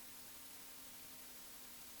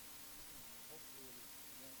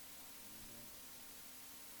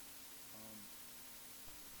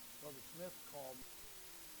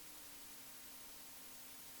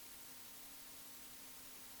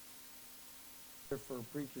for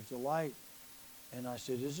Preacher's Delight. And I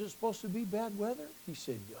said, is it supposed to be bad weather? He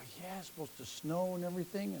said, yeah, it's supposed to snow and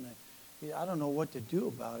everything. And I don't know what to do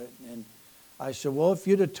about it. And I said, well, if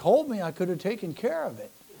you'd have told me, I could have taken care of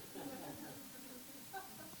it.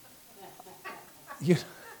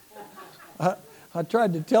 I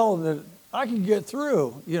tried to tell him that I could get through.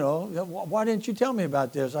 Why didn't you tell me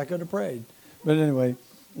about this? I could have prayed. But anyway,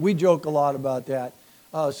 we joke a lot about that.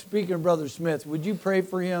 Speaking of Brother Smith, would you pray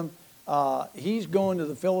for him? He's going to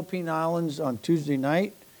the Philippine Islands on Tuesday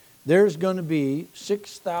night. There's going to be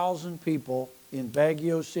 6,000 people in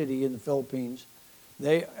Baguio City in the Philippines.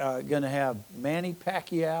 They are going to have Manny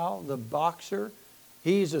Pacquiao, the boxer.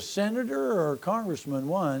 He's a senator or a congressman,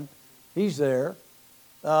 one. He's there.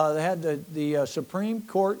 They had the Supreme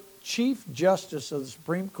Court, Chief Justice of the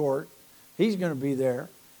Supreme Court. He's going to be there.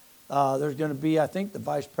 There's going to be, I think, the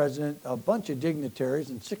Vice President, a bunch of dignitaries,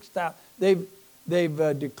 and 6,000. They've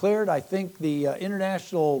declared, I think, the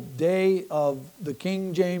International Day of the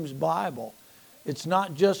King James Bible. It's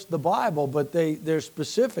not just the Bible, but they're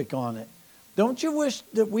specific on it. Don't you wish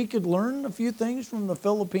that we could learn a few things from the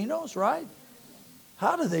Filipinos, right?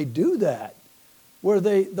 How do they do that? Where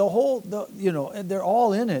they're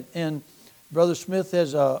all in it. And Brother Smith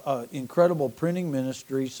has an incredible printing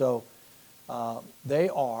ministry, so they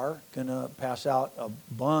are going to pass out a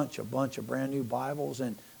bunch of brand new Bibles,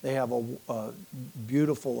 and they have a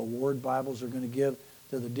beautiful award Bibles they're going to give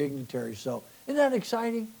to the dignitaries. So isn't that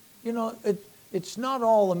exciting? It's not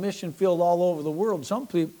all a mission field all over the world. Some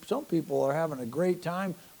people are having a great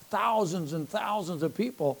time, thousands and thousands of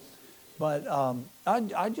people. But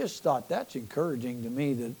I just thought that's encouraging to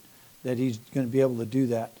me that he's going to be able to do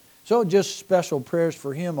that. So just special prayers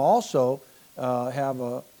for him. Also have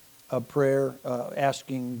a prayer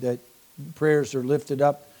asking that prayers are lifted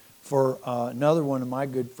up for another one of my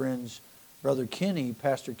good friends, Brother Kinney,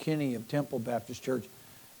 Pastor Kinney of Temple Baptist Church.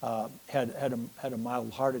 Had a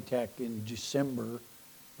mild heart attack in December,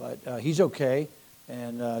 but he's okay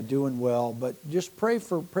and doing well. But just pray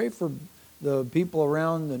for the people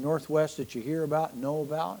around the Northwest that you hear about and know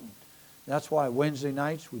about. And that's why Wednesday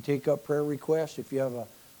nights we take up prayer requests. If you have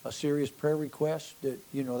a serious prayer request,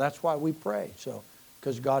 that's why we pray. So,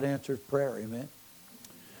 because God answers prayer, amen.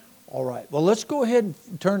 All right. Well, let's go ahead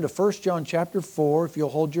and turn to 1 John chapter 4. If you'll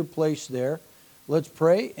hold your place there, let's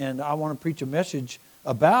pray. And I want to preach a message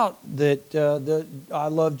about that. I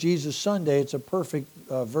Love Jesus Sunday. It's a perfect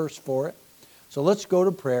verse for it. So let's go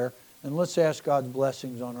to prayer. And let's ask God's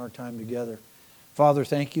blessings on our time together. Father,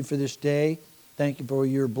 thank you for this day. Thank you for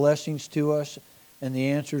your blessings to us and the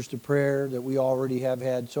answers to prayer that we already have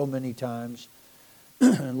had so many times.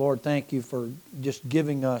 And Lord, thank you for just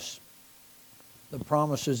giving us the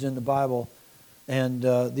promises in the Bible and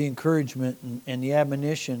the encouragement and the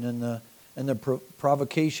admonition and the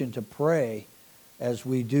provocation to pray as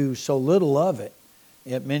we do so little of it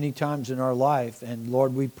at many times in our life. And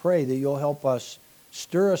Lord, we pray that you'll help us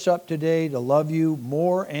stir us up today to love you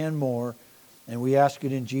more and more. And we ask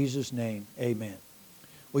it in Jesus' name. Amen.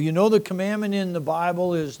 Well, the commandment in the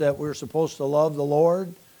Bible is that we're supposed to love the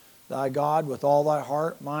Lord, thy God, with all thy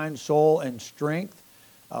heart, mind, soul, and strength.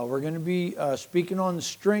 We're going to be speaking on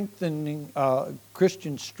strengthening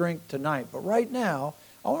Christian strength tonight. But right now,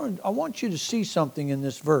 I want you to see something in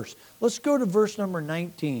this verse. Let's go to verse number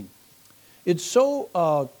 19. It's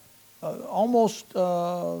so almost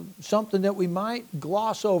something that we might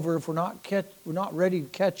gloss over if we're not ready to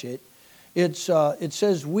catch it. It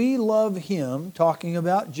says, we love him, talking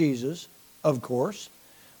about Jesus, of course.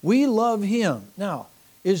 We love him. Now,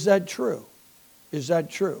 is that true? Is that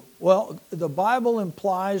true? Well, the Bible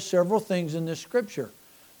implies several things in this scripture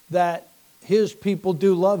that his people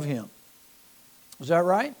do love him. Is that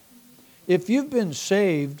right? If you've been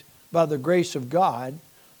saved by the grace of God,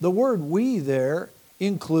 the word we there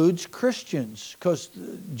includes Christians, because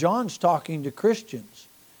John's talking to Christians,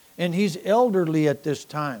 and he's elderly at this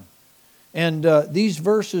time. And these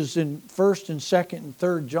verses in 1st and 2nd and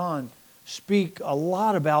 3rd John speak a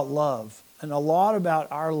lot about love and a lot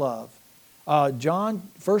about our love. 1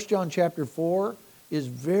 John chapter 4 is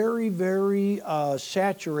very, very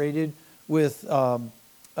saturated with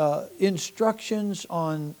instructions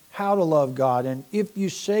on how to love God, and if you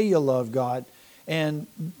say you love God, and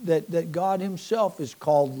that God himself is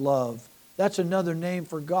called love. That's another name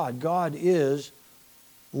for God. God is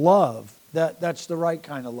love. That's the right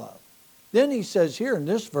kind of love. Then he says here in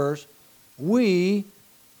this verse, we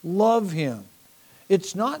love him.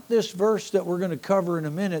 It's not this verse that we're going to cover in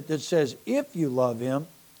a minute that says, if you love him.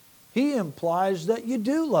 He implies that you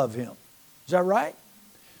do love him. Is that right?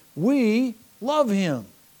 We love him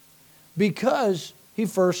because he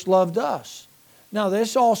first loved us. Now,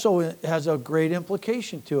 this also has a great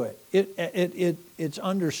implication to it. It's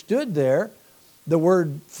understood there. The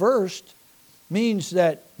word first means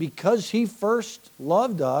that because He first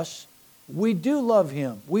loved us, we do love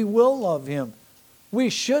Him. We will love Him. We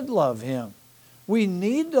should love Him. We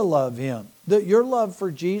need to love Him. Your love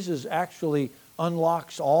for Jesus actually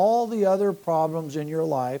unlocks all the other problems in your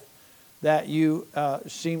life that you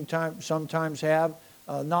sometimes have.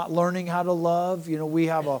 Not learning how to love. We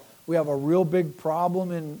have a real big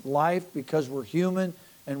problem in life because we're human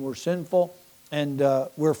and we're sinful and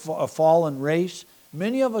we're a fallen race.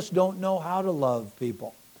 Many of us don't know how to love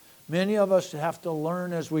people. Many of us have to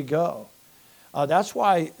learn as we go. That's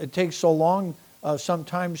why it takes so long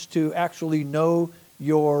sometimes to actually know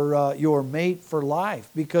your mate for life,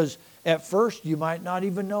 because at first you might not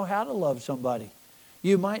even know how to love somebody.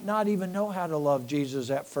 You might not even know how to love Jesus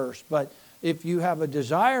at first, but if you have a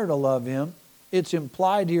desire to love Him, it's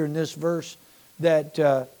implied here in this verse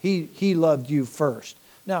that He loved you first.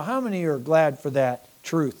 Now, how many are glad for that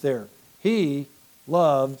truth there? He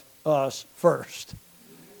loved us first.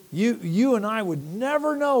 You and I would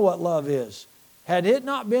never know what love is. Had it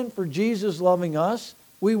not been for Jesus loving us,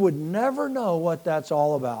 we would never know what that's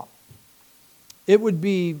all about. It would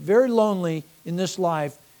be very lonely in this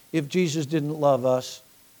life if Jesus didn't love us.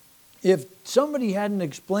 If somebody hadn't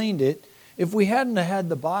explained it, if we hadn't had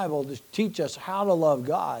the Bible to teach us how to love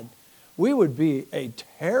God, we would be a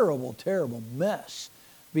terrible, terrible mess,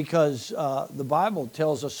 because the Bible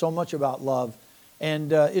tells us so much about love.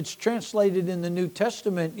 And it's translated in the New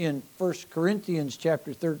Testament in 1 Corinthians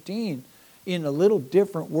chapter 13 in a little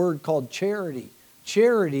different word called charity.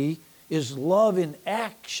 Charity is love in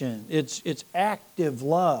action. It's active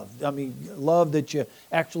love. I mean, love that you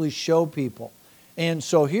actually show people. And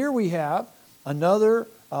so here we have another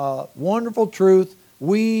wonderful truth.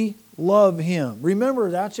 We love Him. Remember,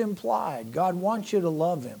 that's implied. God wants you to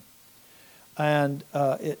love Him. And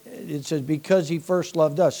it says, because He first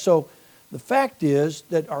loved us. So the fact is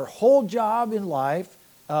that our whole job in life,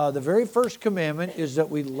 the very first commandment is that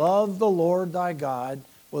we love the Lord thy God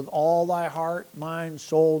with all thy heart, mind,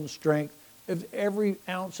 soul, and strength, of every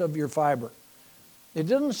ounce of your fiber. It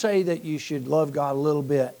doesn't say that you should love God a little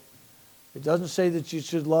bit. It doesn't say that you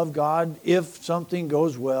should love God if something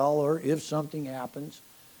goes well or if something happens.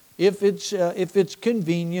 If it's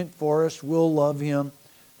convenient for us, we'll love Him.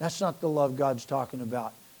 That's not the love God's talking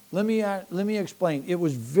about. Let me explain. It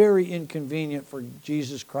was very inconvenient for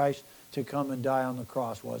Jesus Christ to come and die on the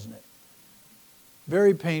cross, wasn't it?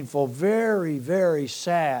 Very painful, very, very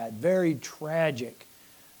sad, very tragic.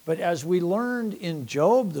 But as we learned in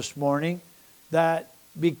Job this morning, that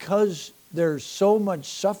because there's so much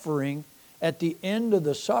suffering, at the end of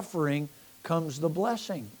the suffering comes the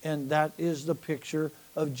blessing. And that is the picture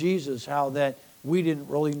of Jesus, how that we didn't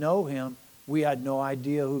really know Him. We had no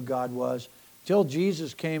idea who God was till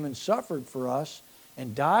Jesus came and suffered for us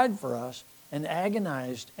and died for us and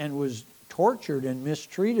agonized and was tortured and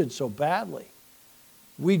mistreated so badly.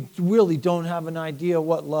 We really don't have an idea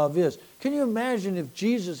what love is. Can you imagine if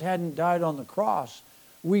Jesus hadn't died on the cross?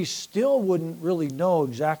 We still wouldn't really know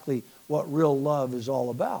exactly what real love is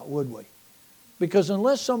all about, would we? Because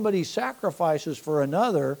unless somebody sacrifices for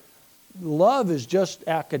another, love is just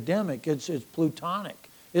academic. It's plutonic.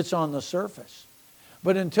 It's on the surface.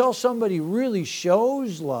 But until somebody really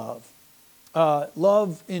shows love,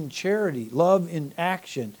 love in charity, love in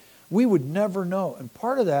action, we would never know. And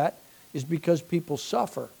part of that is because people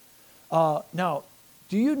suffer. Now,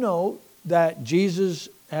 do you know that Jesus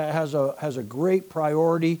has a great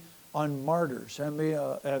priority on martyrs? Have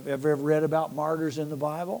you ever read about martyrs in the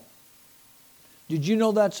Bible? Did you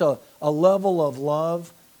know that's a level of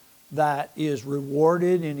love that is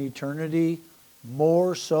rewarded in eternity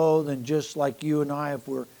more so than just like you and I,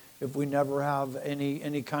 if we never have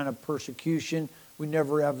any kind of persecution, we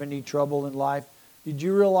never have any trouble in life? Did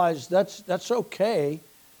you realize that's okay?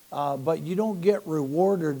 But you don't get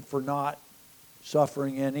rewarded for not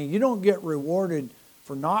suffering any. You don't get rewarded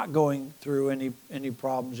for not going through any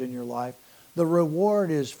problems in your life. The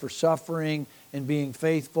reward is for suffering and being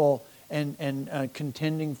faithful and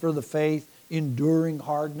contending for the faith, enduring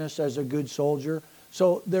hardness as a good soldier.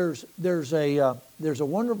 So there's a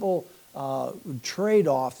wonderful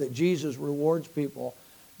trade-off that Jesus rewards people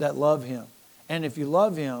that love Him. And if you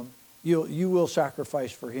love Him, you will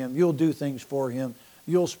sacrifice for Him. You'll do things for Him.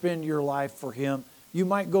 You'll spend your life for Him. You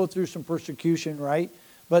might go through some persecution, right?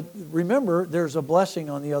 But remember, there's a blessing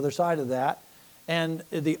on the other side of that. And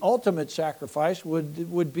the ultimate sacrifice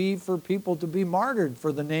would be for people to be martyred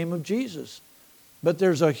for the name of Jesus. But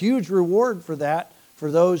there's a huge reward for that for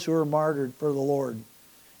those who are martyred for the Lord.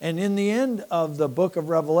 And in the end of the book of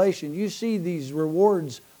Revelation, you see these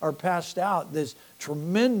rewards are passed out, this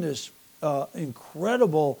tremendous,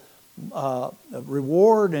 incredible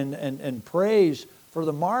reward and praise for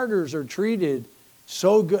the martyrs are treated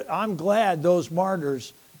so good. I'm glad those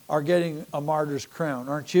martyrs are getting a martyr's crown,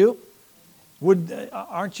 aren't you?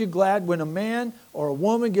 Aren't you glad when a man or a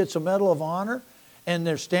woman gets a Medal of Honor and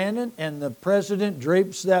they're standing and the president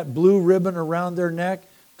drapes that blue ribbon around their neck,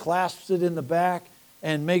 clasps it in the back,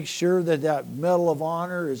 and makes sure that that Medal of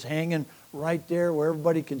Honor is hanging right there where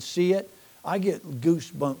everybody can see it? I get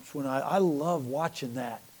goosebumps when I love watching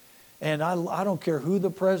that. And I don't care who the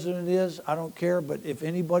president is, I don't care, but if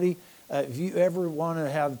anybody, if you ever want to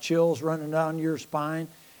have chills running down your spine,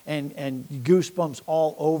 and goosebumps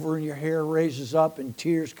all over and your hair raises up and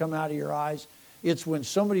tears come out of your eyes, it's when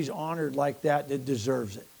somebody's honored like that that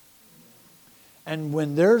deserves it. And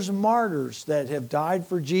when there's martyrs that have died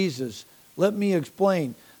for Jesus, let me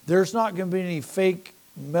explain, there's not going to be any fake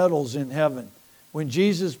medals in heaven. When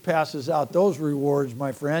Jesus passes out those rewards,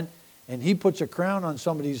 my friend, and he puts a crown on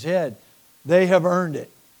somebody's head, they have earned it.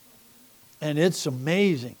 And it's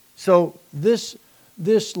amazing. So this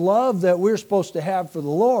love that we're supposed to have for the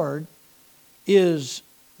Lord is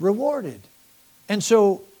rewarded. And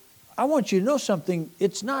so I want you to know something.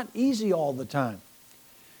 It's not easy all the time.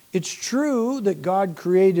 It's true that God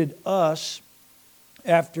created us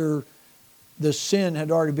after the sin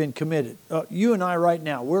had already been committed. You and I right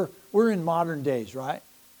now, we're in modern days, right?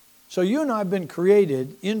 So you and I have been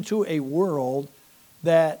created into a world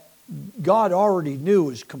that God already knew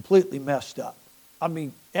was completely messed up. I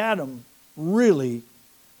mean, Adam really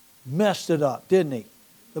messed it up, didn't he?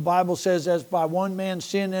 The Bible says, as by one man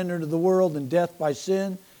sin entered the world, and death by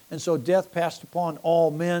sin, and so death passed upon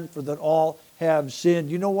all men, for that all have sinned.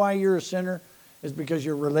 You know why you're a sinner? It's because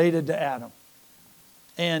you're related to Adam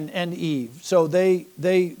and Eve. So they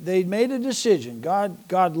made a decision.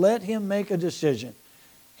 God let him make a decision.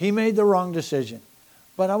 He made the wrong decision.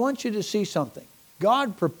 But I want you to see something.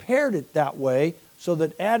 God prepared it that way so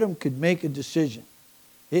that Adam could make a decision.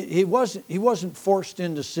 He wasn't forced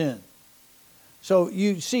into sin. So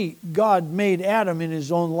you see, God made Adam in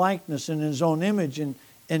his own likeness and his own image, and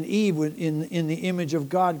Eve in the image of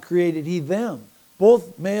God created he them.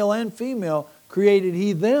 Both male and female created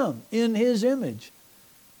he them in his image.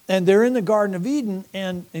 And they're in the Garden of Eden,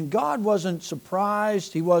 and God wasn't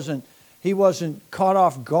surprised. He wasn't caught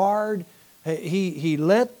off guard. He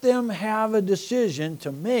let them have a decision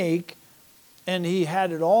to make, and he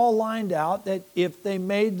had it all lined out that if they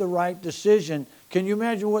made the right decision, can you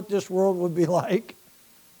imagine what this world would be like?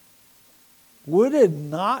 Would it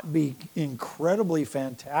not be incredibly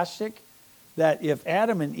fantastic that if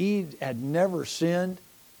Adam and Eve had never sinned?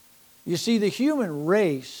 You see, the human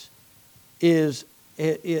race is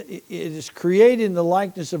created in the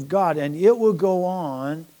likeness of God, and it will go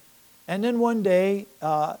on. And then one day,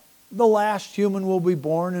 the last human will be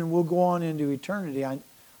born and will go on into eternity.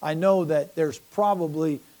 I know that there's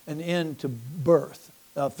probably an end to birth,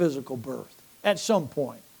 physical birth, at some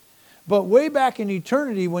point. But way back in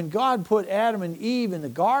eternity, when God put Adam and Eve in the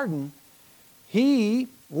garden, he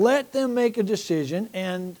let them make a decision,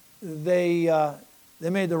 and they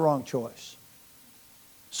made the wrong choice.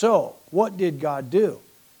 So, what did God do?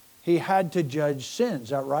 He had to judge sin, is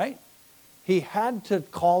that right? He had to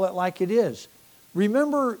call it like it is.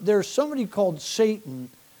 Remember, there's somebody called Satan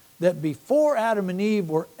that before Adam and Eve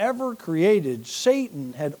were ever created,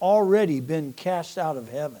 Satan had already been cast out of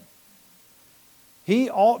heaven.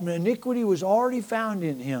 Iniquity was already found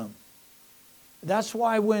in him. That's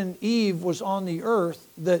why when Eve was on the earth,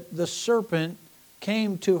 that the serpent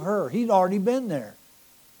came to her. He'd already been there,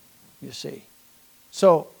 you see.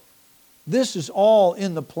 So this is all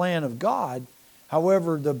in the plan of God.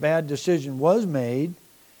 However, the bad decision was made,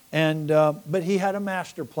 but he had a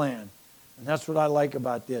master plan. And that's what I like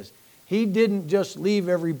about this. He didn't just leave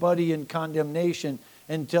everybody in condemnation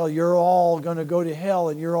until you're all going to go to hell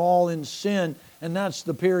and you're all in sin, and that's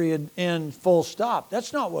the period end, full stop.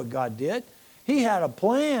 That's not what God did. He had a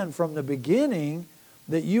plan from the beginning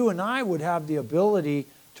that you and I would have the ability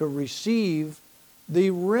to receive the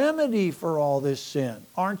remedy for all this sin.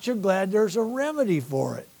 Aren't you glad there's a remedy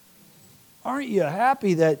for it? Aren't you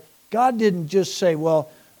happy that God didn't just say, well,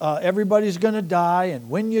 everybody's going to die, and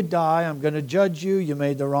when you die, I'm going to judge you. You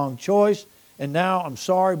made the wrong choice, and now I'm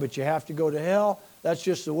sorry, but you have to go to hell. That's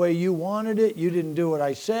just the way you wanted it. You didn't do what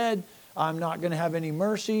I said. I'm not going to have any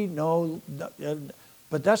mercy. No,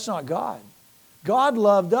 but that's not God. God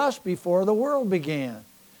loved us before the world began.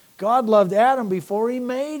 God loved Adam before he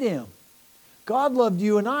made him. God loved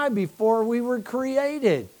you and I before we were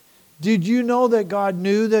created. Did you know that God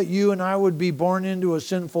knew that you and I would be born into a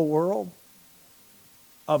sinful world?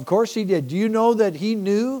 Of course He did. Do you know that He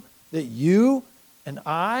knew that you and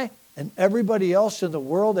I and everybody else in the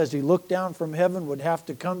world, as He looked down from heaven, would have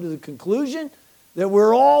to come to the conclusion that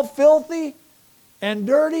we're all filthy and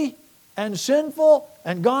dirty and sinful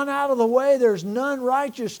and gone out of the way? There's none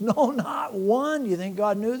righteous, no, not one. You think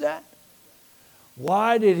God knew that?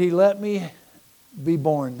 Why did He let me be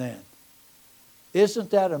born then?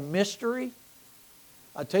 Isn't that a mystery?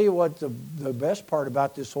 I'll tell you what, the best part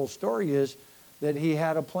about this whole story is that He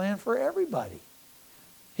had a plan for everybody.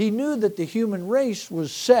 He knew that the human race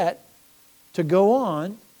was set to go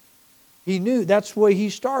on. He knew that's the way He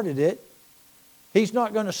started it. He's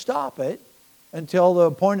not going to stop it until the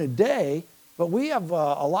appointed day. But we have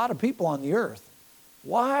a lot of people on the earth.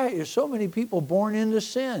 Why are so many people born into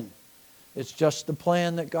sin? It's just the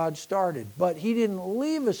plan that God started. But He didn't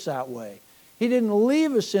leave us that way. He didn't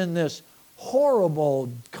leave us in this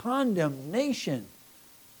horrible condemnation.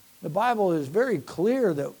 The Bible is very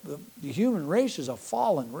clear that the human race is a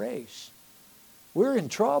fallen race. We're in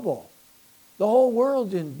trouble. The whole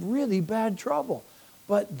world's in really bad trouble.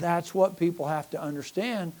 But that's what people have to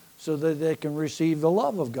understand so that they can receive the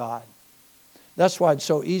love of God. That's why it's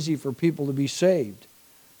so easy for people to be saved.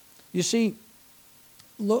 You see,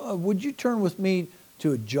 would you turn with me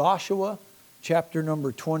to Joshua chapter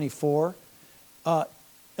number 24?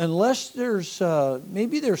 Unless there's,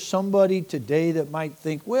 maybe there's somebody today that might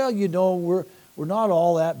think, well, you know, we're not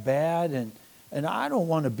all that bad, and I don't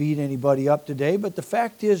want to beat anybody up today. But the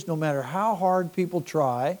fact is, no matter how hard people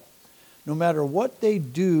try, no matter what they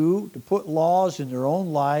do to put laws in their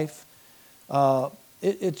own life,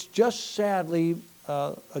 it's just sadly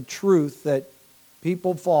a truth that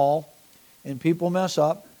people fall, and people mess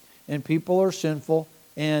up, and people are sinful,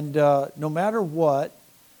 and no matter what,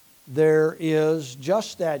 there is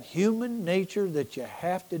just that human nature that you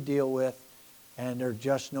have to deal with, and there's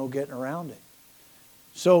just no getting around it.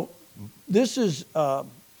 So this is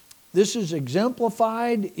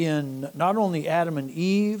exemplified in not only Adam and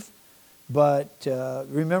Eve, but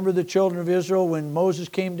remember the children of Israel when Moses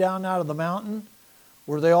came down out of the mountain?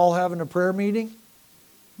 Were they all having a prayer meeting?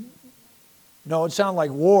 No, it sounded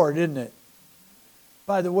like war, didn't it?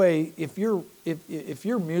 By the way, if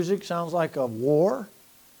your music sounds like a war,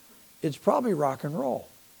 it's probably rock and roll.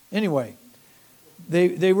 Anyway,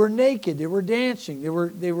 they were naked, they were dancing,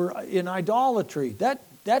 they were in idolatry.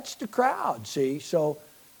 That's the crowd, see? So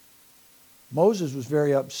Moses was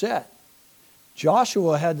very upset.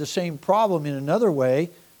 Joshua had the same problem in another way.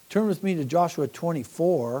 Turn with me to Joshua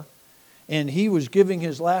 24. And he was giving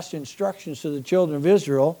his last instructions to the children of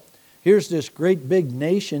Israel. Here's this great big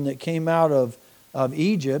nation that came out of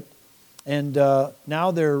Egypt. And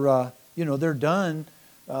now they're done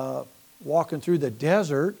walking through the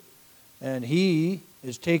desert, and he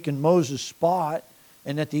is taking Moses' spot.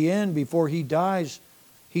 And at the end, before he dies,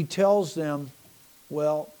 he tells them,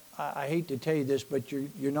 well, I hate to tell you this, but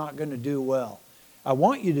you're not going to do well. I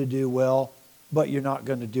want you to do well, but you're not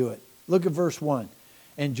going to do it. Look at verse 1.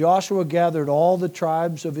 And Joshua gathered all the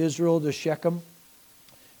tribes of Israel to Shechem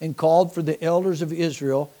and called for the elders of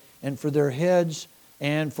Israel and for their heads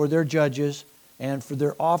and for their judges and for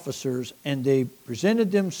their officers, and they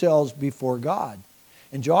presented themselves before God.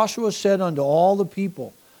 And Joshua said unto all the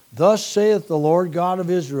people, Thus saith the Lord God of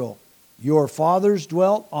Israel, Your fathers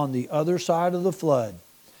dwelt on the other side of the flood.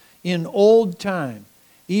 In old time,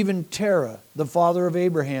 even Terah, the father of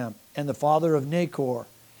Abraham, and the father of Nachor,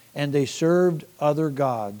 and they served other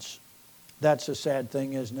gods. That's a sad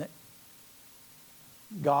thing, isn't it?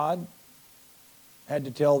 God had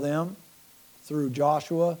to tell them through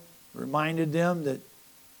Joshua, reminded them that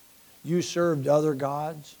you served other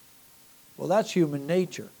gods. Well, that's human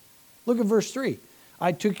nature. Look at verse 3.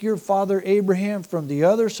 I took your father Abraham from the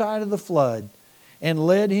other side of the flood and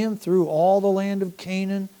led him through all the land of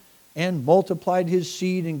Canaan and multiplied his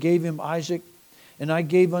seed and gave him Isaac. And I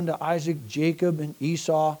gave unto Isaac Jacob and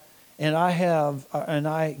Esau, and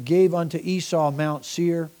I gave unto Esau Mount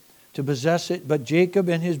Seir to possess it. But Jacob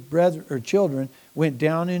and his children went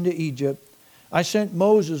down into Egypt. I sent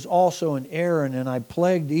Moses also and Aaron, and I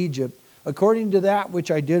plagued Egypt, according to that which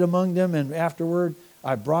I did among them, and afterward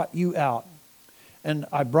I brought you out. And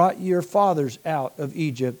I brought your fathers out of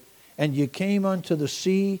Egypt, and you came unto the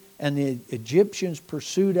sea, and the Egyptians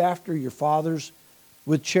pursued after your fathers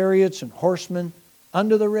with chariots and horsemen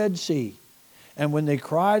unto the Red Sea. And when they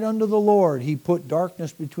cried unto the Lord, he put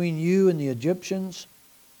darkness between you and the Egyptians,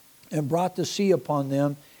 and brought the sea upon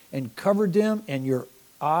them, and covered them, and your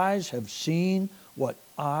eyes have seen what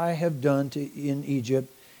I have done in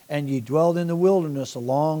Egypt, and ye dwelled in the wilderness a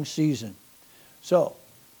long season. So,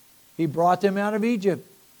 He brought them out of Egypt.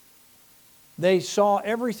 They saw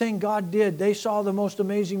everything God did. They saw the most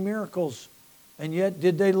amazing miracles. And yet,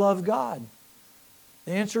 did they love God?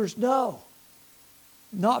 The answer is no.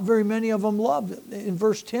 Not very many of them loved. In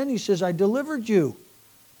verse 10, he says, I delivered you.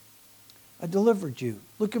 I delivered you.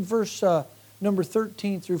 Look at verse number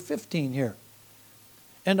 13 through 15 here.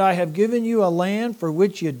 And I have given you a land for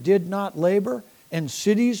which you did not labor, and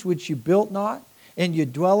cities which you built not, and you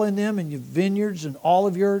dwell in them, and your vineyards and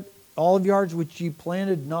olive yards which you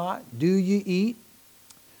planted not, do you eat?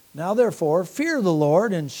 Now therefore, fear the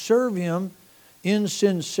Lord and serve Him in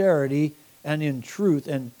sincerity and in truth,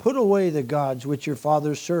 and put away the gods which your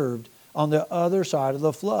fathers served on the other side of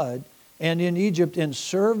the flood, and in Egypt, and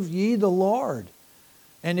serve ye the Lord.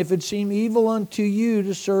 And if it seem evil unto you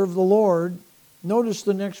to serve the Lord, notice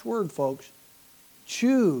the next word, folks.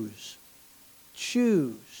 Choose.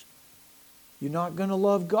 Choose. You're not going to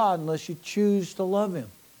love God unless you choose to love Him.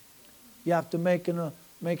 You have to make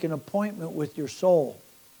an appointment with your soul.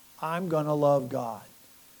 I'm going to love God.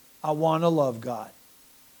 I want to love God.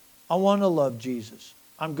 I want to love Jesus.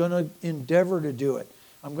 I'm going to endeavor to do it.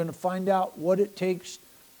 I'm going to find out what it takes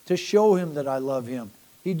to show Him that I love Him.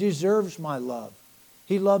 He deserves my love.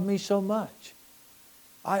 He loved me so much.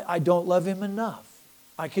 I don't love Him enough.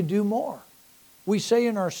 I could do more. We say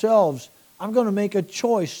in ourselves, I'm going to make a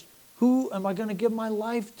choice. Who am I going to give my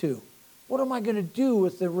life to? What am I going to do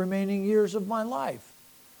with the remaining years of my life?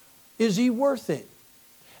 Is He worth it?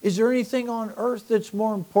 Is there anything on earth that's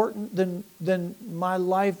more important than my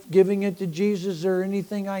life, giving it to Jesus? Is there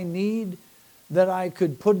anything I need that I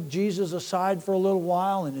could put Jesus aside for a little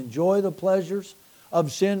while and enjoy the pleasures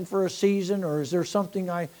of sin for a season? Or is there something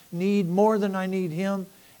I need more than I need Him?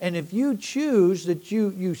 And if you choose that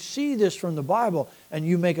you see this from the Bible and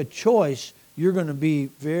you make a choice, you're going to be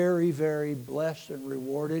very, very blessed and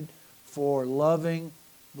rewarded for loving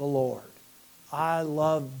the Lord. I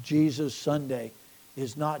love Jesus Sunday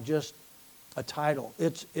is not just a title.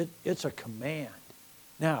 It's a command.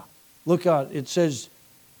 Now, look out. It says,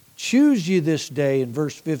 choose ye this day, in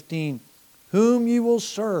verse 15, whom you will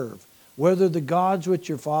serve, whether the gods which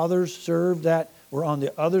your fathers served that were on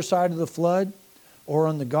the other side of the flood, or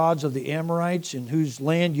on the gods of the Amorites in whose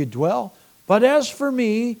land you dwell. But as for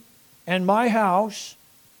me and my house,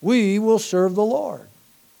 we will serve the Lord.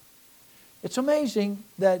 It's amazing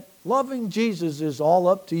that loving Jesus is all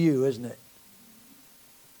up to you, isn't it?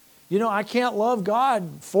 You know, I can't love God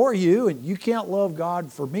for you, and you can't love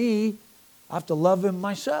God for me. I have to love Him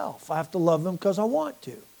myself. I have to love Him because I want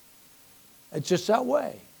to. It's just that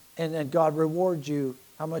way. And then God rewards you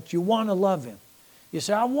how much you want to love Him. You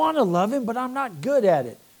say, I want to love Him, but I'm not good at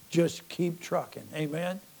it. Just keep trucking.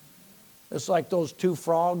 Amen? It's like those two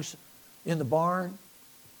frogs in the barn.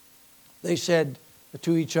 They said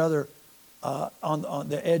to each other on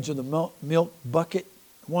the edge of the milk bucket,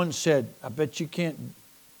 one said, I bet you can't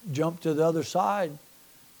jump to the other side.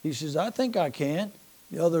 He says, I think I can.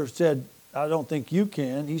 The other said, I don't think you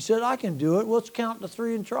can. He said, I can do it. Let's count to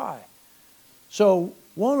 3 and try. So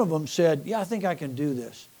one of them said, yeah, I think I can do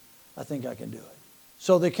this. I think I can do it.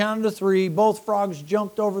 So they counted to 3. Both frogs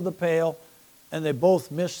jumped over the pail, and they both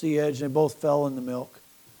missed the edge. They both fell in the milk.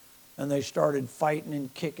 And they started fighting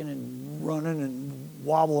and kicking and running and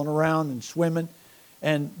wobbling around and swimming.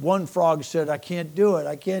 And one frog said, I can't do it.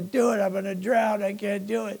 I can't do it. I'm going to drown. I can't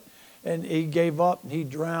do it. And he gave up and he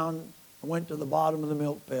drowned, went to the bottom of the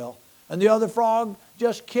milk pail. And the other frog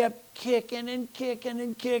just kept kicking and kicking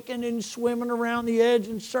and kicking and swimming around the edge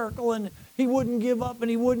and circling. He wouldn't give up and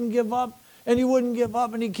he wouldn't give up and he wouldn't give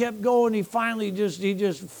up and he kept going. He finally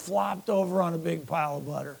just flopped over on a big pile of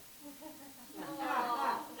butter.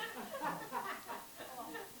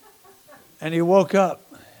 And he woke up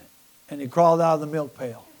and he crawled out of the milk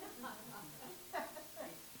pail.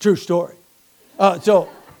 True story. So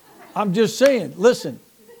I'm just saying, listen,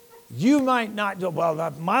 you might not,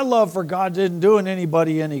 well, my love for God isn't doing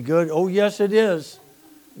anybody any good. Oh, yes, it is.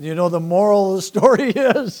 You know, the moral of the story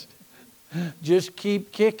is just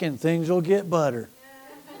keep kicking. Things will get better.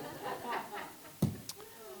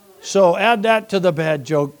 So add that to the bad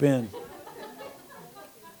joke bin.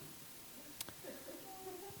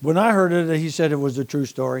 When I heard it, he said it was a true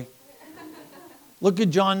story. Look at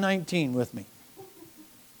John 19 with me.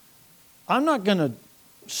 I'm not going to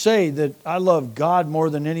say that I love God more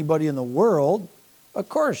than anybody in the world. Of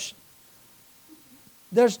course,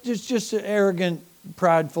 that's just an arrogant,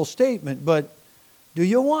 prideful statement. But do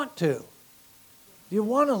you want to? Do you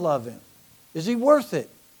want to love Him? Is He worth it?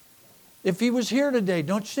 If He was here today,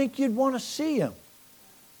 don't you think you'd want to see Him?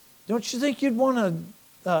 Don't you think you'd want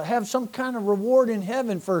to have some kind of reward in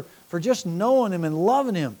heaven for just knowing Him and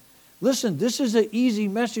loving Him? Listen, this is an easy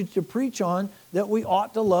message to preach on, that we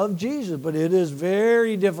ought to love Jesus, but it is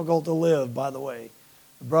very difficult to live, by the way.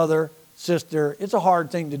 Brother, sister, it's a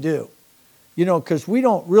hard thing to do. You know, because we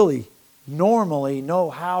don't really normally know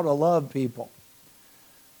how to love people.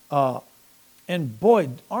 And boy,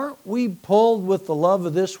 aren't we pulled with the love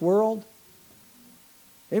of this world?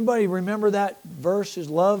 Anybody remember that verse? Is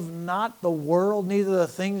love not the world, neither the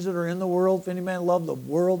things that are in the world. If any man love the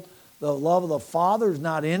world, the love of the Father is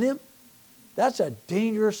not in him. That's a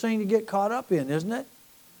dangerous thing to get caught up in, isn't it?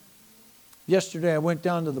 Yesterday I went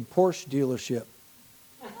down to the Porsche dealership.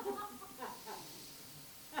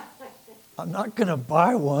 I'm not going to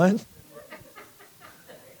buy one.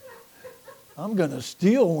 I'm going to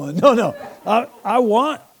steal one. No.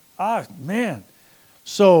 Man.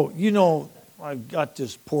 So, you know, I've got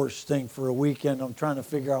this Porsche thing for a weekend. I'm trying to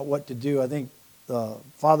figure out what to do. I think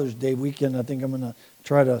Father's Day weekend, I think I'm going to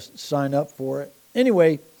try to sign up for it.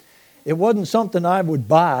 Anyway, it wasn't something I would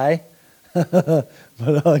buy, but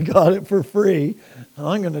I got it for free. And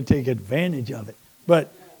I'm going to take advantage of it.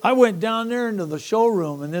 But I went down there into the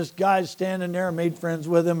showroom, and this guy's standing there. I made friends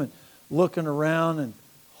with him and looking around, and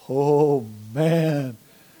oh, man,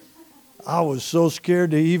 I was so scared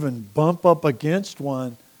to even bump up against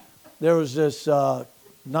one. There was this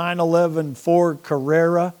 911 Ford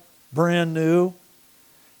Carrera, brand new,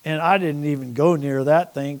 and I didn't even go near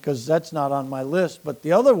that thing because that's not on my list. But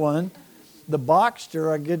the other one, the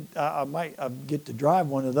Boxster, I might get to drive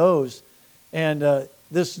one of those. And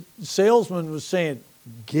this salesman was saying,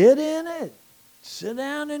 get in it, sit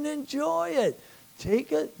down and enjoy it,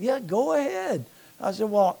 take it, yeah, go ahead. I said,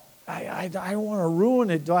 well, I don't want to ruin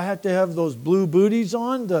it. Do I have to have those blue booties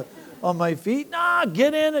on my feet? Nah,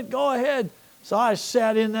 get in it, go ahead. So I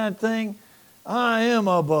sat in that thing. I am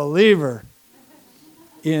a believer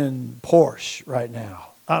in Porsche right now.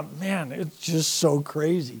 Man, it's just so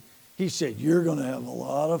crazy. He said, you're going to have a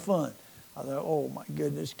lot of fun. I thought, oh my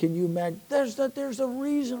goodness, can you imagine? There's a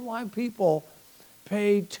reason why people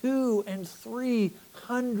pay $200,000 and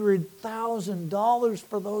 $300,000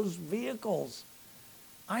 for those vehicles.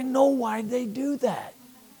 I know why they do that.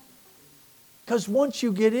 Because once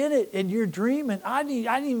you get in it and you're dreaming, I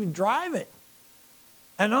didn't even drive it.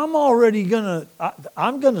 And I'm already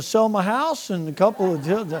I'm gonna sell my house in a couple of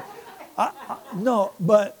days. No,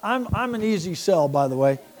 but I'm an easy sell, by the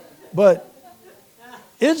way. But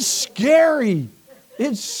it's scary.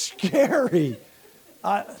 It's scary.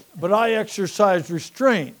 But I exercise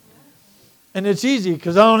restraint. And it's easy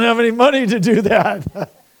because I don't have any money to do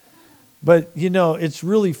that. But, you know, it's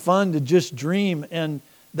really fun to just dream. And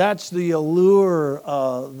that's the allure.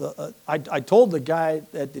 I told the guy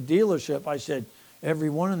at the dealership, I said,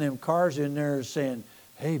 every one of them cars in there is saying,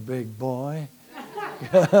 hey, big boy.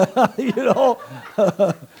 You know,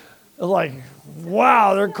 like,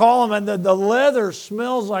 wow, they're calling, and the leather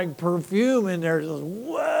smells like perfume in there. Just,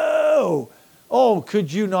 whoa. Oh,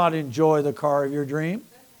 could you not enjoy the car of your dream?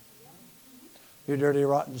 You dirty,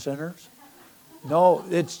 rotten sinners. No,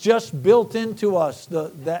 it's just built into us.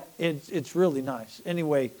 It's really nice.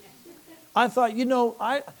 Anyway, I thought, you know,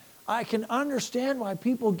 I can understand why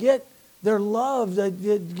people get their love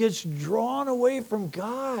that gets drawn away from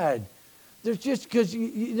God. There's just because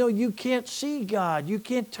you know you can't see God, you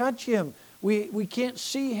can't touch Him. We can't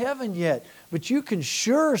see heaven yet, but you can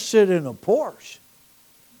sure sit in a Porsche,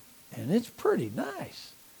 and it's pretty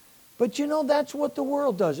nice. But you know that's what the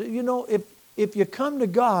world does. You know, if you come to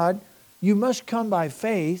God, you must come by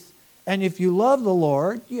faith, and if you love the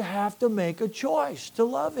Lord, you have to make a choice to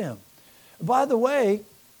love Him. By the way,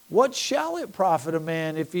 what shall it profit a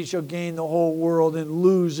man if he shall gain the whole world and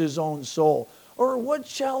lose his own soul? Or what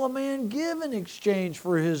shall a man give in exchange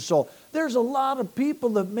for his soul? There's a lot of people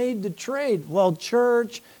that made the trade. Well,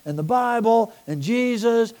 church and the Bible and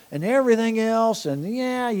Jesus and everything else and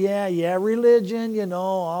yeah, religion, you know,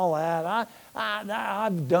 all that.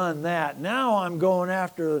 I've done that. Now I'm going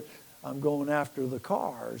after the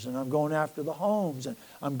cars, and I'm going after the homes, and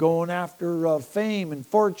I'm going after fame and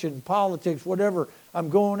fortune, politics, whatever. I'm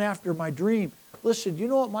going after my dream. Listen, you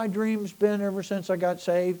know what my dream's been ever since I got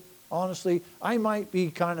saved? Honestly, I might be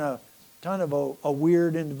kind of a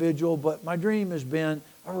weird individual, but my dream has been,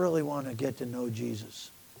 I really want to get to know Jesus.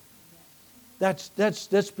 That's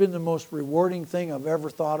been the most rewarding thing I've ever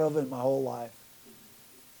thought of in my whole life.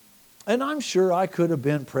 And I'm sure I could have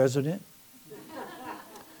been president.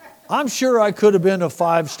 I'm sure I could have been a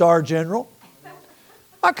 5-star general.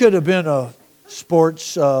 I could have been a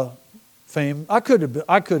sports fame. I could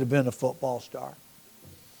have been a football star.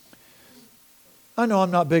 I know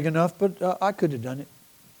I'm not big enough, but I could have done it.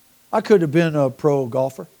 I could have been a pro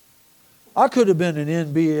golfer. I could have been an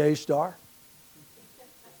NBA star.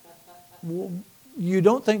 You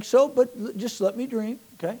don't think so, but just let me dream,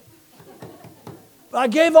 okay? I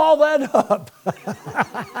gave all that up.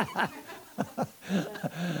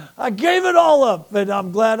 I gave it all up, and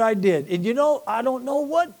I'm glad I did. And you know, I don't know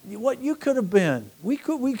what you could have been. We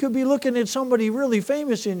could be looking at somebody really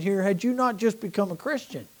famous in here had you not just become a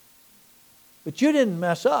Christian. But you didn't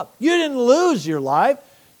mess up. You didn't lose your life.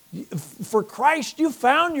 For Christ, you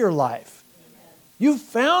found your life. You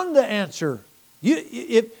found the answer.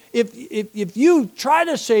 If you try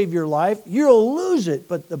to save your life, you'll lose it.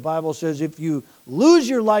 But the Bible says if you lose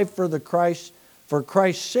your life for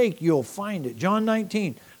Christ's sake, you'll find it. John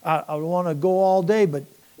 19. I want to go all day, but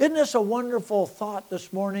isn't this a wonderful thought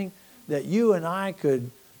this morning that you and I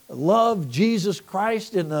could love Jesus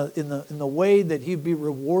Christ in the way that He'd be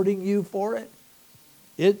rewarding you for it?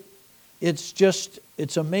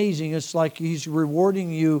 It's amazing. It's like He's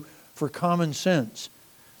rewarding you for common sense.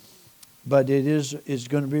 But it is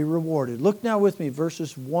going to be rewarded. Look now with me,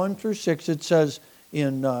 verses 1 through 6. It says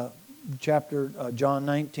in chapter John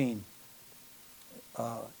 19.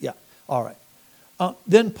 All right.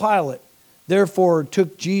 Then Pilate therefore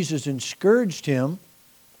took Jesus and scourged Him,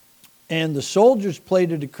 and the soldiers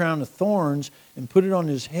plaited a crown of thorns and put it on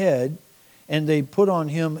His head, and they put on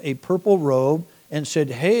Him a purple robe and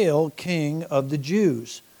said, "Hail, King of the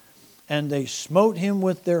Jews!" And they smote Him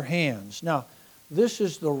with their hands. Now, this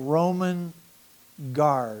is the Roman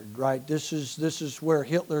Guard, right? This is where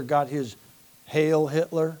Hitler got his Hail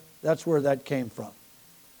Hitler. That's where that came from.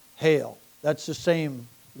 Hail. That's the same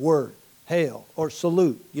word. Hail or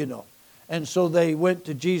salute, you know. And so they went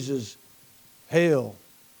to Jesus, "Hail,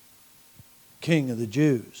 King of the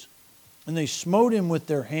Jews." And they smote Him with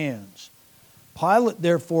their hands. Pilate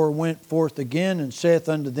therefore went forth again and saith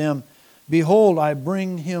unto them, "Behold, I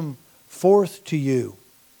bring Him forth to you,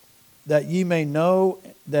 that ye may know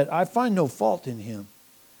that I find no fault in Him."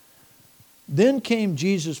 Then came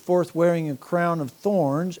Jesus forth wearing a crown of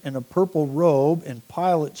thorns and a purple robe, and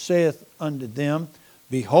Pilate saith unto them,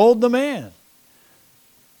 "Behold the man."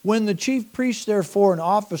 When the chief priests therefore and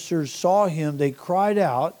officers saw Him, they cried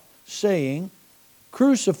out, saying,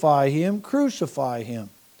 "Crucify Him, crucify Him."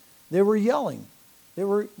 They were yelling. They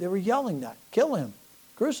were yelling that. "Kill Him,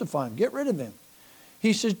 crucify Him, get rid of Him."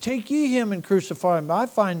 He said, "Take ye Him and crucify Him. I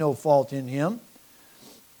find no fault in Him."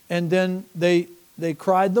 And then they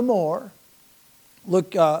cried the more.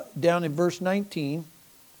 Look down in verse 19.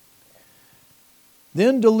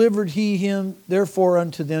 Then delivered He Him therefore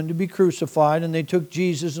unto them to be crucified, and they took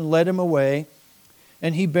Jesus and led Him away.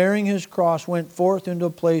 And He, bearing His cross, went forth into a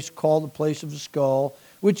place called the place of the skull,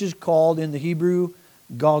 which is called in the Hebrew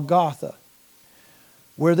Golgotha,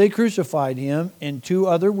 where they crucified Him, and two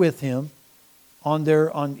other with Him,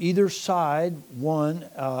 on either side, one,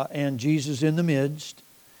 and Jesus in the midst.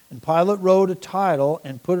 And Pilate wrote a title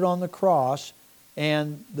and put it on the cross,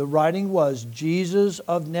 and the writing was, "Jesus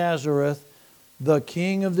of Nazareth, the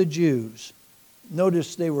King of the Jews."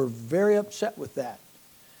 Notice they were very upset with that.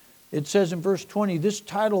 It says in verse 20, "This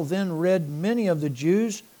title then read many of the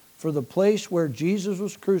Jews, for the place where Jesus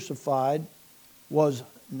was crucified was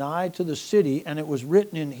nigh to the city, and it was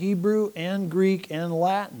written in Hebrew and Greek and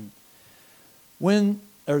Latin."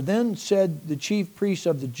 Then said the chief priests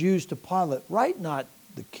of the Jews to Pilate, "Write not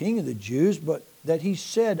the King of the Jews, but that he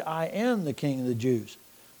said, I am the King of the Jews."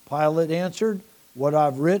 Pilate answered, "What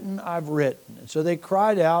I've written, I've written." And so they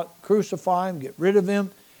cried out, "Crucify Him, get rid of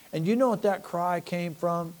Him." And you know what that cry came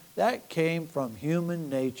from? That came from human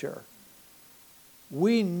nature.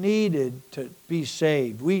 We needed to be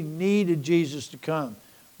saved. We needed Jesus to come.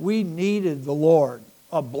 We needed the Lord.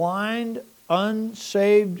 A blind,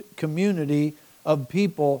 unsaved community of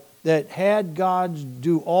people that had God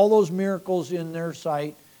do all those miracles in their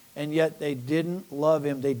sight, and yet they didn't love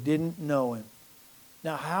Him. They didn't know Him.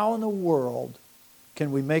 Now, how in the world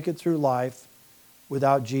can we make it through life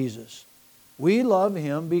without Jesus? We love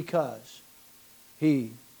Him because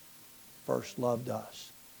He first loved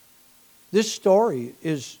us. This story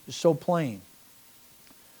is so plain.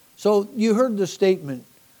 So you heard the statement,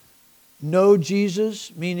 "No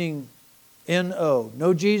Jesus," meaning N-O.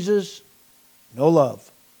 No Jesus, no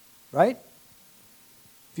love. Right?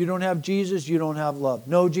 If you don't have Jesus, you don't have love.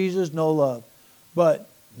 No Jesus, no love. But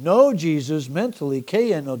no Jesus, mentally,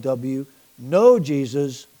 K-N-O-W, no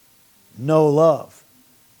Jesus, no love.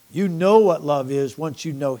 You know what love is once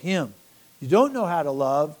you know Him. You don't know how to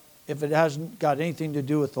love if it hasn't got anything to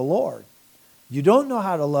do with the Lord. You don't know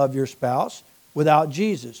how to love your spouse without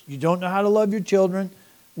Jesus. You don't know how to love your children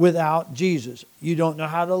without Jesus. You don't know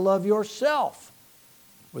how to love yourself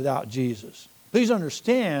without Jesus. Please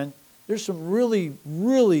understand, there's some really,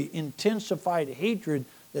 really intensified hatred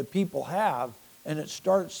that people have and it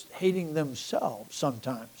starts hating themselves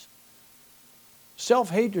sometimes.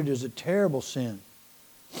 Self-hatred is a terrible sin.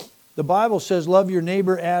 The Bible says love your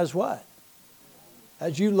neighbor as what?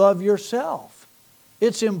 As you love yourself.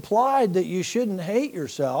 It's implied that you shouldn't hate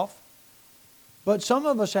yourself, but some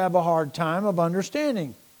of us have a hard time of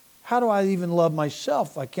understanding. How do I even love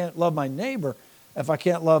myself if I can't love my neighbor? If I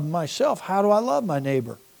can't love myself, how do I love my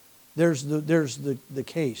neighbor? There's the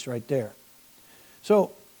case right there.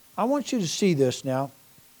 So I want you to see this now.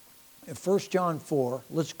 In 1 John 4,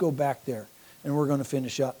 let's go back there and we're going to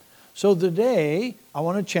finish up. So today, I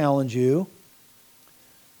want to challenge you.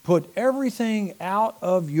 Put everything out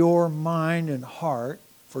of your mind and heart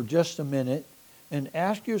for just a minute and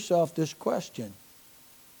ask yourself this question.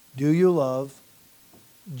 Do you love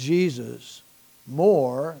Jesus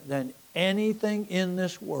more than anything in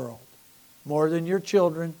this world? More than your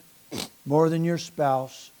children, more than your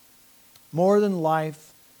spouse, more than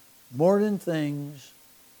life, more than things,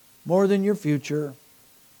 more than your future,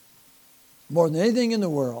 more than anything in the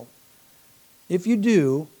world. If you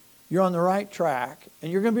do, you're on the right track, and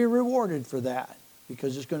you're going to be rewarded for that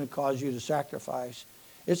because it's going to cause you to sacrifice.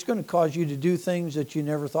 It's going to cause you to do things that you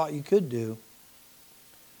never thought you could do.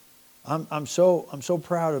 I'm so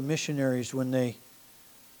proud of missionaries when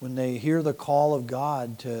they hear the call of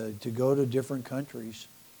God to go to different countries,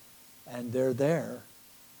 and they're there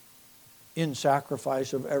in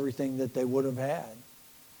sacrifice of everything that they would have had.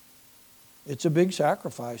 It's a big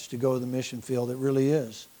sacrifice to go to the mission field. It really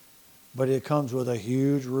is. But it comes with a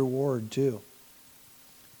huge reward too.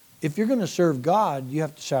 If you're going to serve God, you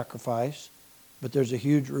have to sacrifice, but there's a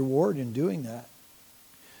huge reward in doing that.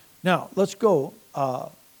 Now, let's go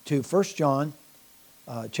to 1 John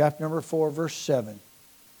chapter number 4, verse 7.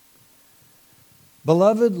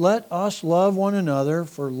 Beloved, let us love one another,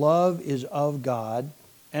 for love is of God,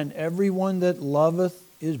 and everyone that loveth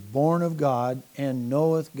is born of God and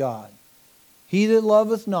knoweth God. He that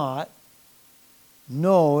loveth not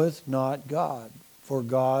knoweth not God, for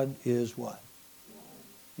God is what?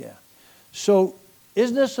 Yeah. So,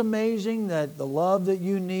 isn't this amazing that the love that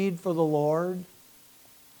you need for the Lord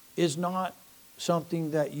is not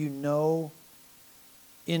something that you know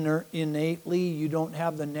innately? You don't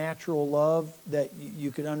have the natural love that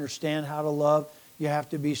you can understand how to love. You have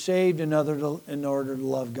to be saved in order to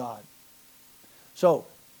love God. So,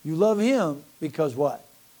 you love Him because what?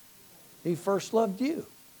 He first loved you.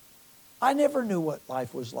 I never knew what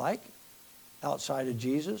life was like outside of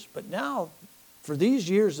Jesus, but now, for these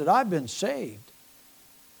years that I've been saved,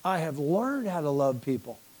 I have learned how to love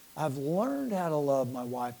people. I've learned how to love my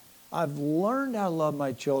wife. I've learned how to love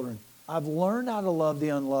my children. I've learned how to love the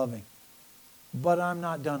unloving. But I'm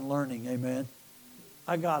not done learning, amen?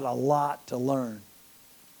 I got a lot to learn.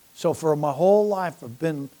 So for my whole life, I've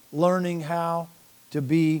been learning how to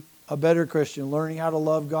be a better Christian, learning how to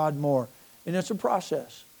love God more. And it's a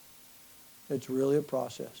process. It's really a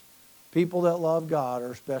process. People that love God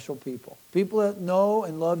are special people. People that know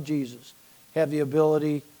and love Jesus have the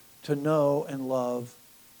ability to know and love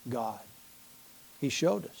God. He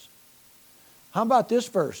showed us. How about this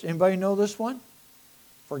verse? Anybody know this one?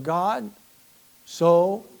 For God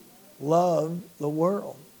so loved the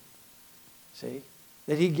world. See?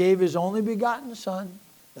 That He gave His only begotten Son,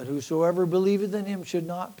 that whosoever believeth in Him should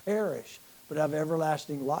not perish, but have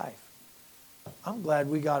everlasting life. I'm glad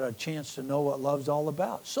we got a chance to know what love's all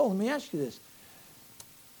about. So let me ask you this.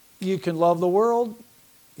 You can love the world.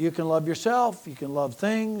 You can love yourself. You can love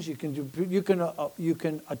things. You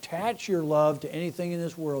can attach your love to anything in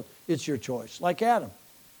this world. It's your choice, like Adam.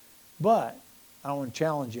 But I want to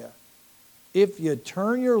challenge you. If you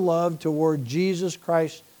turn your love toward Jesus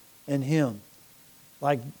Christ and Him,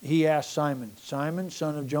 like He asked Simon, Simon,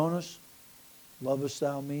 son of Jonas, lovest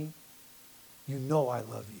thou me? You know I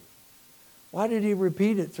love you. Why did He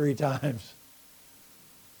repeat it 3 times?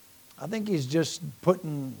 I think He's just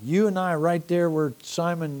putting you and I right there where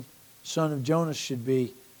Simon, son of Jonas, should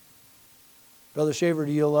be. Brother Shaver,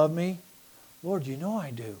 do you love me? Lord, you know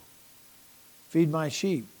I do. Feed my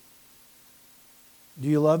sheep. Do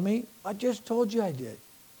you love me? I just told you I did.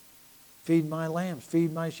 Feed my lambs.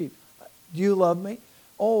 Feed my sheep. Do you love me?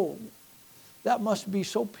 Oh, that must be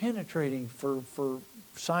so penetrating for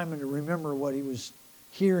Simon to remember what he was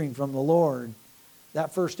hearing from the Lord.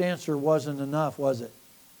 That first answer wasn't enough, was it?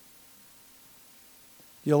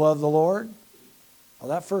 You love the Lord? Well,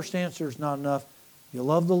 that first answer is not enough. You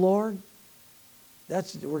love the Lord?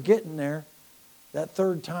 We're getting there. That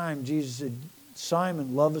third time, Jesus said,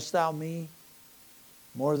 Simon, lovest thou me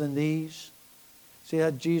more than these? See,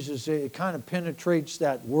 that Jesus, it kind of penetrates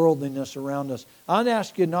that worldliness around us. I'd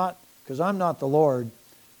ask you not, because I'm not the Lord,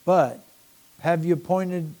 but have you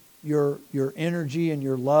pointed your energy and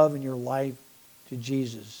your love and your life to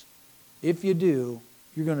Jesus. If you do,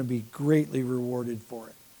 you're going to be greatly rewarded for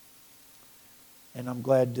it. And I'm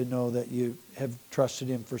glad to know that you have trusted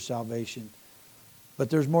Him for salvation. But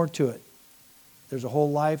there's more to it. There's a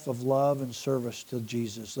whole life of love and service to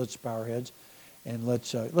Jesus. Let's bow our heads and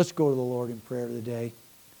let's go to the Lord in prayer today.